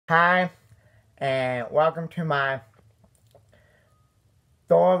Hi, and welcome to my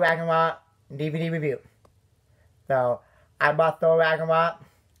Thor Ragnarok DVD review. So, I bought Thor Ragnarok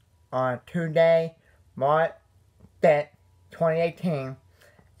on Tuesday, March 5th, 2018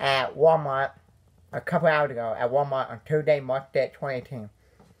 at Walmart a couple hours ago at Walmart on Tuesday, March 5th, 2018.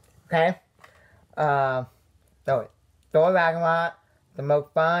 Okay? So, Thor Ragnarok, the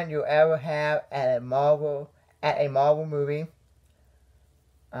most fun you'll ever have at a Marvel movie.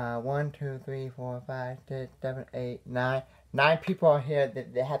 1, 2, 3, 4, 5, 6, 7, 8, 9. 9 people are here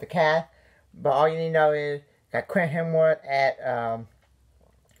that have the cast. But all you need to know is got Chris Hemsworth at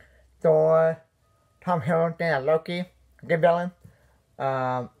Thor, Tom Hiddleston at Loki, good villain.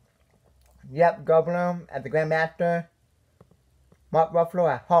 Goldblum as the Grandmaster, Mark Ruffalo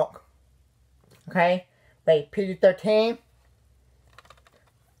at Hulk. Okay, rated PG-13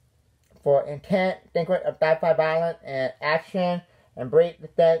 for intent, delinquent of sci-fi violence and action and brief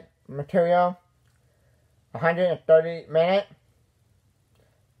set material. 130 minutes.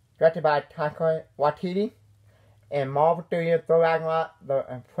 Directed by Taika Waititi. In Marvel Studios, Thor Ragnarok,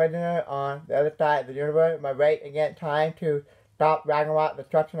 the prisoner on the other side of the universe must race against time to stop Ragnarok, the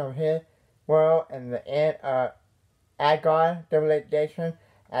destruction of his world, and the end of Asgard's civilization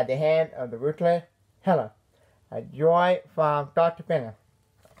at the hand of the ruthless Hela. A joy from start to finish.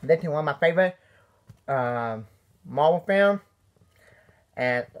 This is one of my favorite Marvel films.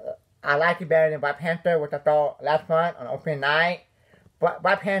 And I like it better than Black Panther, which I saw last month on opening night. But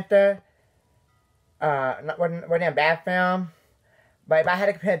Black Panther wasn't a bad film. But if I had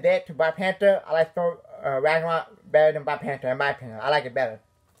to compare that to Black Panther, I like Thor Ragnarok better than Black Panther, in my opinion. I like it better.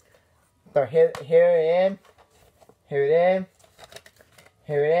 So here it is. Here it is.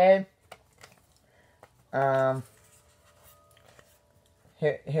 Here it is.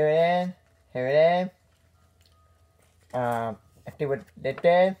 Here it is. Here it is. Let's see what they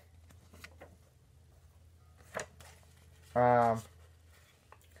did. And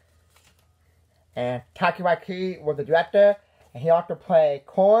Taika Waititi was the director, and he also played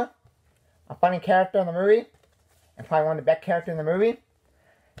Thor, a funny character in the movie, and probably one of the best characters in the movie.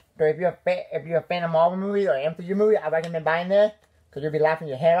 So if you're a fan of Marvel movies or MCU movies, I recommend buying this, because you'll be laughing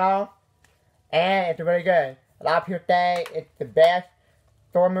your head off. And it's really good. A lot of people say it's the best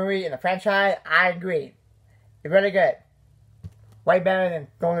Thor movie in the franchise. I agree. It's really good. Way better than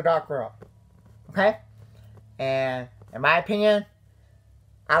Thor in the Dark World. Okay? And in my opinion,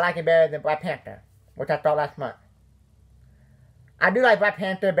 I like it better than Black Panther, which I saw last month. I do like Black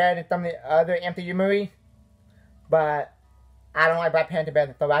Panther better than some of the other MCU movies, but I don't like Black Panther better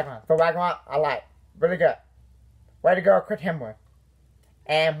than Thor Ragnarok. Thor Ragnarok, I like. Really good. Way to go, Chris Hemsworth.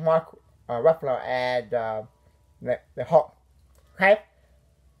 And Mark Ruffalo as the Hulk. Okay?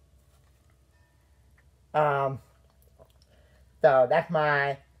 So that's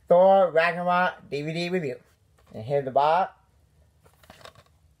my Thor Ragnarok DVD review. And here's the box.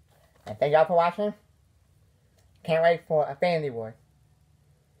 And thank y'all for watching. Can't wait for a Fantasy Award.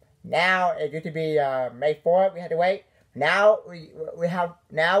 Now it used to be May 4th. We had to wait. Now we're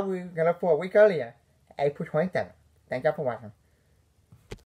gonna look for a week earlier, April 27th. Thank y'all for watching.